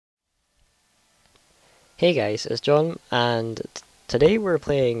Hey guys, it's John, and today we're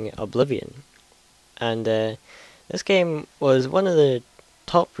playing Oblivion. And this game was one of the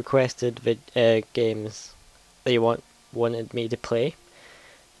top requested games that you wanted me to play.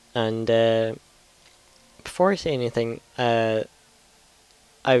 And before I say anything, I've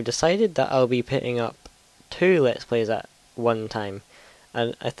decided that I'll be putting up 2 Let's Plays at one time.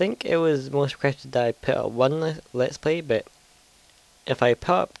 And I think it was most requested that I put up one Let's Play, but if I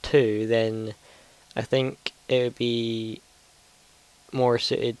put up 2, then I think it would be more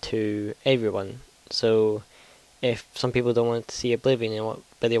suited to everyone. So if some people don't want to see Oblivion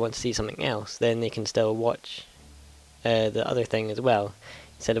but they want to see something else, then they can still watch the other thing as well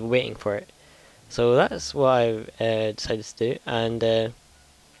instead of waiting for it. So that's what I've decided to do. And the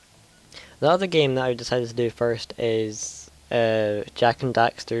other game that I decided to do first is Jak and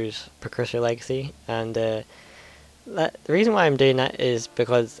Daxter's Precursor Legacy. And the reason why I'm doing that is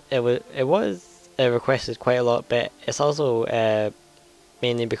because it was requested quite a lot, but it's also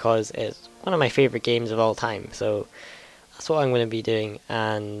mainly because it's one of my favourite games of all time, so that's what I'm going to be doing.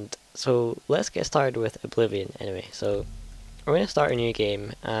 And so let's get started with Oblivion anyway. So we're going to start a new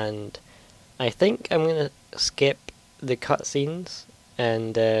game, and I think I'm going to skip the cutscenes,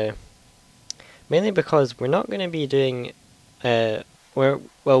 and mainly because we're not going to be doing we will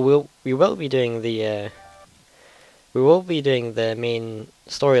be doing the main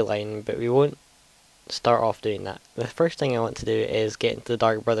storyline, but we won't start off doing that. The first thing I want to do is get into the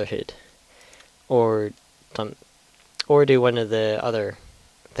Dark Brotherhood, or do one of the other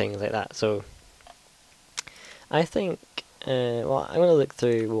things like that. So I think, well, I'm gonna look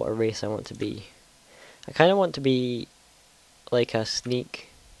through what race I want to be. I kind of want to be like a sneak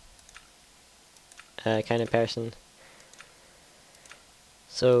kind of person.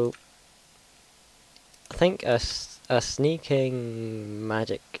 So I think a sneaking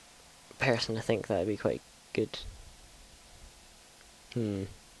magic person, I think that'd be quite good.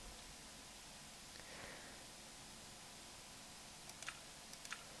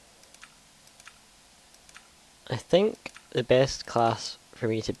 I think the best class for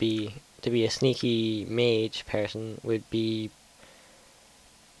me to be a sneaky mage person would be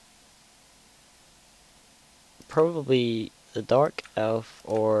probably the Dark Elf,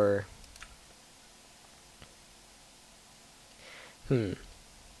 or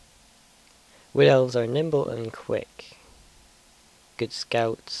Wood Elves are nimble and quick, good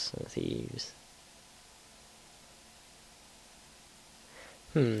scouts and thieves.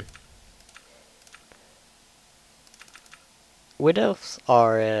 Wood Elves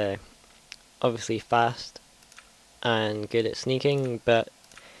are obviously fast and good at sneaking, but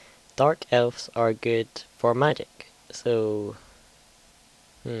Dark Elves are good for magic, so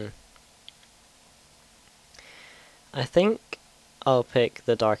I think I'll pick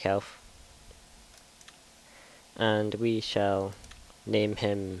the Dark Elf, and we shall name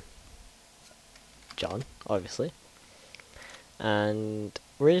him John, obviously. And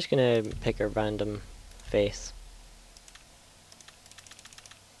we're just gonna pick a random face.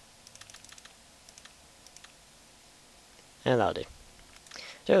 And that'll do.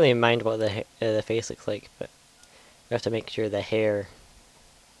 Don't really mind what the face looks like, but we have to make sure the hair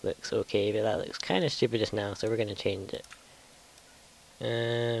looks okay, but that looks kind of stupid just now, so we're gonna change it.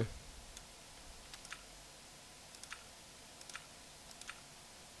 Oh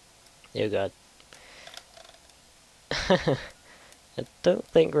god. I don't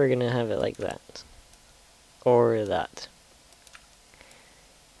think we're gonna have it like that. Or that.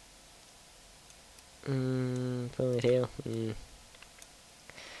 Ponytail. We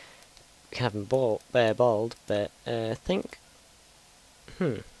can have him bald, but I think.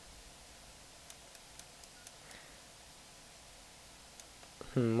 We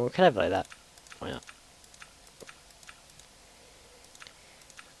can have it like that. Why not?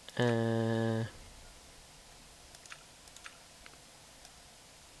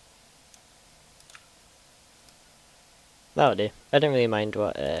 That'll do. I don't really mind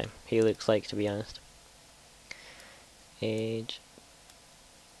what he looks like, to be honest. Age.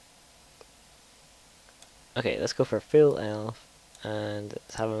 Okay, let's go for full elf, and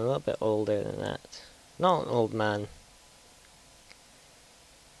let's have him a little bit older than that. Not an old man.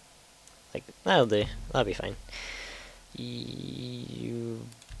 Like, that'll do. That'll be fine.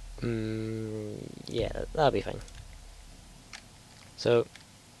 Yeah, that'll be fine. So,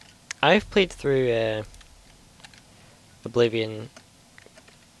 I've played through Oblivion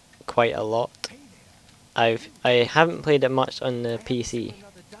quite a lot. I haven't played it much on the PC,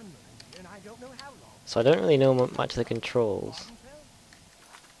 so I don't really know much of the controls.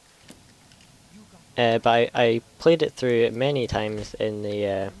 But I played it through many times in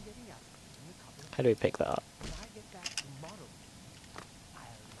the How do we pick that up? When I get back tomorrow,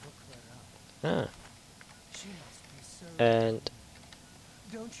 I'll look her up. Ah, She must be so. and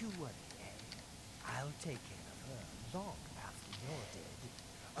Don't you worry, eh? I'll take care of her long after you're dead.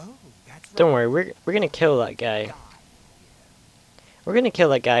 Oh, that's right. don't worry, we're gonna kill that guy. Die. We're gonna kill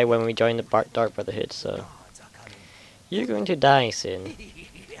that guy when we join the Dark Brotherhood, so Guards are coming. you're going to die soon.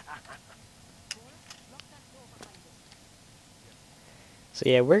 So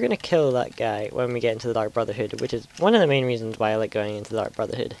yeah, we're gonna kill that guy when we get into the Dark Brotherhood, which is one of the main reasons why I like going into the Dark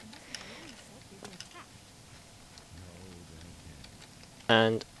Brotherhood.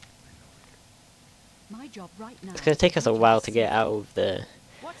 And My job right now it's gonna take us a while to get out of the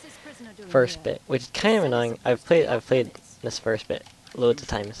What's this prisoner doing first here? bit, which is kind of annoying. I've played this first bit loads of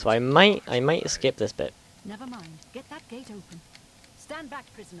times, so I might skip this bit. Never mind. Get that gate open. Stand back,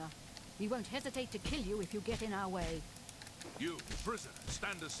 prisoner. We won't hesitate to kill you if you get in our way. You, prisoner,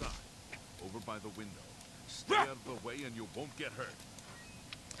 stand aside. Over by the window. Stay out of the way and you won't get hurt.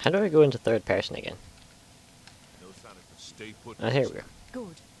 How do I go into third person again? No sign of the stay put. Oh, here we go.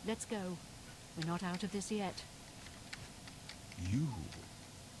 Good. Let's go. We're not out of this yet. You.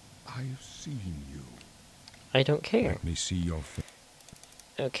 I've seen you. I don't care. Let me see your face.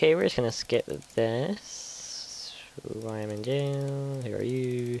 Okay, we're just gonna skip this. Why I'm in jail? Who are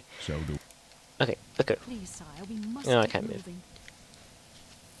you? So do. Okay, let's go. Please, sire, we must No, I keep can't move. moving.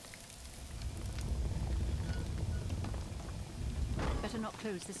 Better not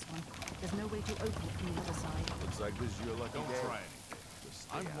close this one. There's no way to open it from the other side. Looks like this is your lucky day. Don't try anything. Just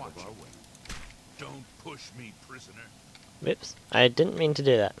stay out of our way. Don't push me, prisoner. Whoops. I didn't mean to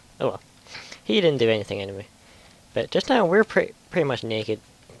do that. Oh well. He didn't do anything anyway. But just now we're pretty much naked.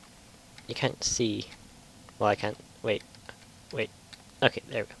 You can't see. Well, I can't. Wait. Wait. Okay,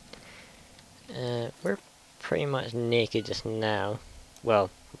 there we go. We're pretty much naked just now. Well,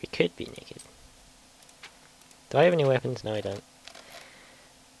 we could be naked. Do I have any weapons? No, I don't.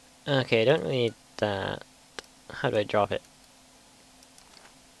 Okay, I don't really need that. How do I drop it?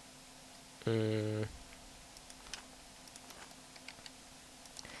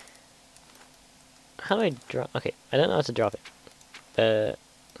 How do I drop? Okay, I don't know how to drop it. But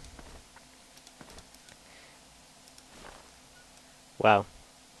wow,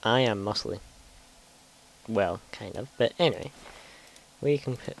 I am muscly. Well, kind of. But anyway, we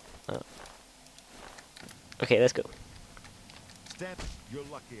can put. Oh. Okay, let's go. Stand. You're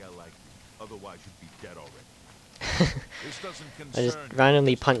lucky I like you. Otherwise you'd be dead already. This doesn't I just concern you.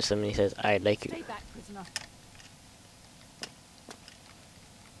 randomly punch him and he says, "I like you." Stay back, prisoner.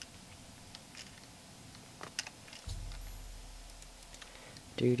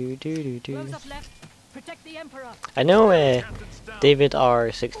 Do do do do do. Rose up left. Protect the Emperor. I know Captain's down. David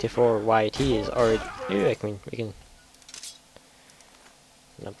R64 YT is already. Ooh, I mean, we can.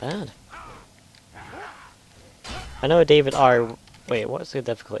 Not bad. I know David R. Wait, what's the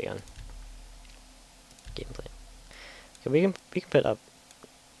difficulty on? Gameplay. Okay, we can put up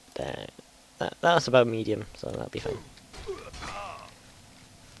that's about medium, so that'll be fine.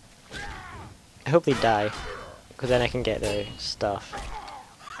 I hope they die, because then I can get their stuff.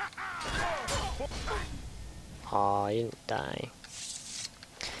 Aw, you didn't die.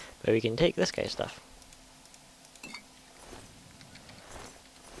 But we can take this guy's stuff.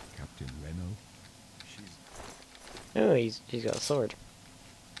 Captain Reno. Oh, he's got a sword.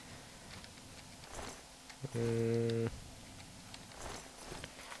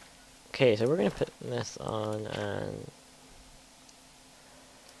 Okay, so we're gonna put this on and.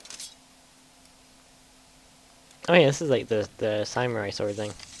 Oh yeah, this is like the samurai sword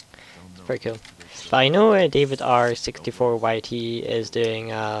thing. It's pretty cool. But I know David R64YT is doing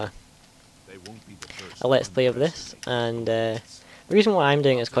They won't be the first a let's play of this, and the reason why I'm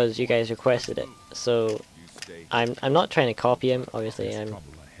doing it is because you guys requested it. So You stay. I'm not trying to copy him. Obviously, There's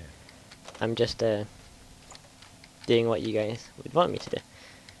trouble ahead. I'm just doing what you guys would want me to do.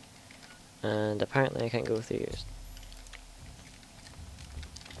 And apparently I can't go through yours.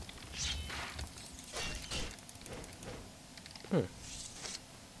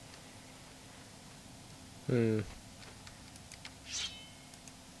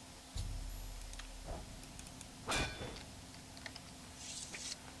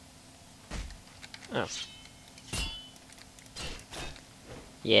 Oh.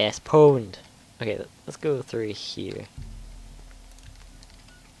 Yes, pwned. Okay, let's go through here.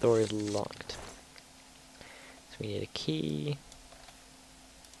 Door is locked. So we need a key.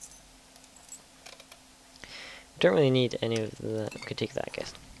 Don't really need any of that. We could take that, I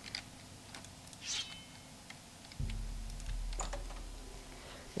guess.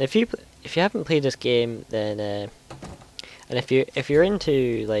 If you haven't played this game, then And if you're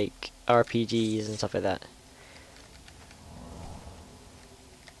into like RPGs and stuff like that.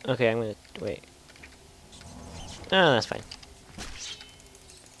 Okay, I'm gonna wait. Oh, that's fine.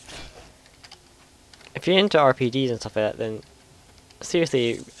 If you're into RPGs and stuff like that, then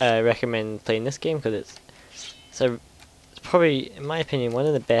seriously recommend playing this game because it's probably, in my opinion, one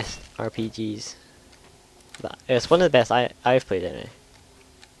of the best RPGs. It's one of the best I've played anyway.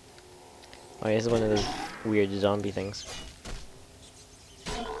 Oh, it's one of those weird zombie things.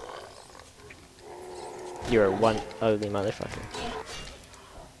 You're one ugly motherfucker.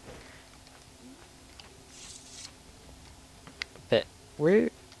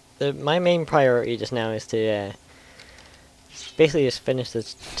 But my main priority just now is to basically just finish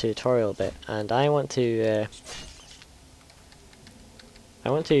this tutorial bit, and I want to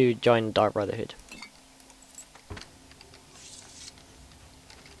join Dark Brotherhood.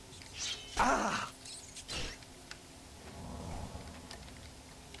 Ah!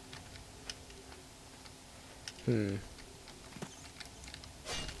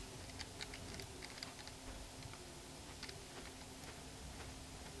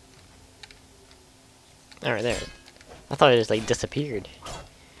 Alright, there. I thought it just like disappeared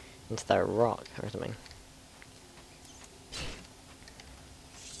into that rock or something.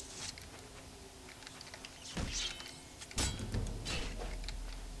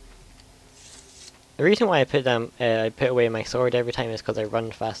 The reason why I put away my sword every time is because I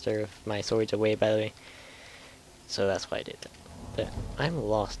run faster if my sword's away, by the way. So that's why I did that. But I'm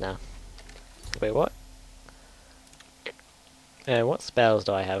lost now. Wait, what? What spells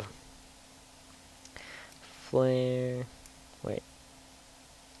do I have? Flare. Wait.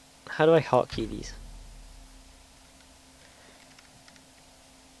 How do I hotkey these?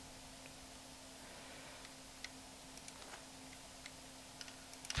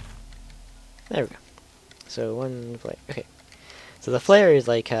 There we go. So one flare. Okay. So the flare is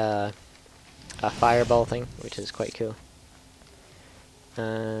like a fireball thing, which is quite cool.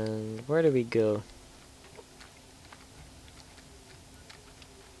 And where do we go?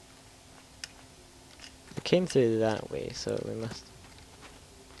 We came through that way, so we must.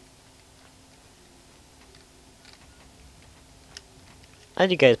 As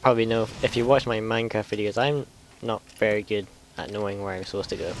you guys probably know, if you watch my Minecraft videos, I'm not very good at knowing where I'm supposed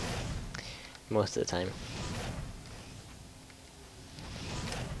to go most of the time.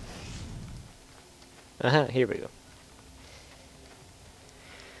 Here we go.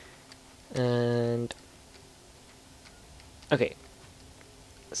 And okay,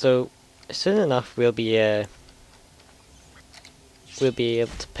 so soon enough we'll be able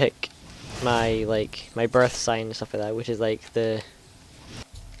to pick my birth sign and stuff like that, which is like the.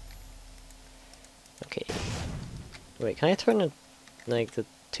 Okay, wait, can I turn the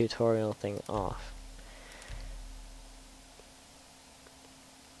tutorial thing off?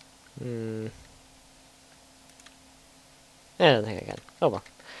 I don't think I can. Oh well,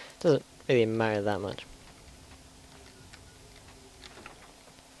 doesn't really matter that much.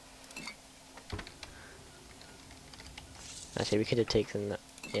 Actually, we could have taken that.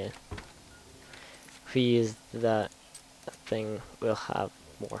 Yeah. If we use that thing, we'll have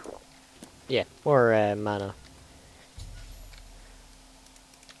more. Yeah, more mana.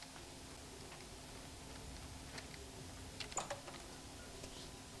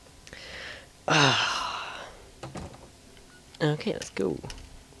 Okay, let's go.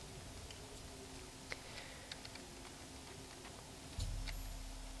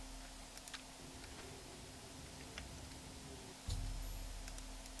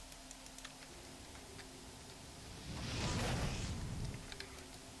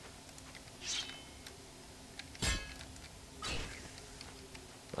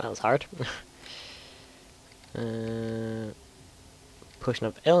 That was hard. Potion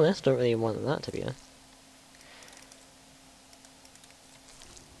of illness, don't really want that to be honest.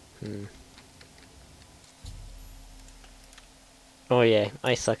 Oh yeah,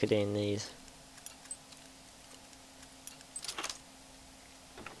 I suck at doing these.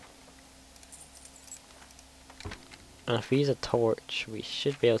 And if we use a torch, we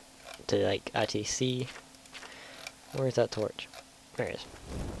should be able to like actually see. Where is that torch? There it is.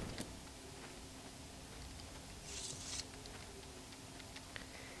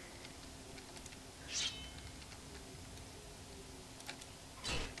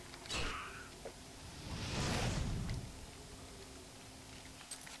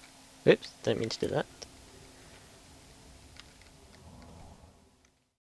 Oops, didn't mean to do that.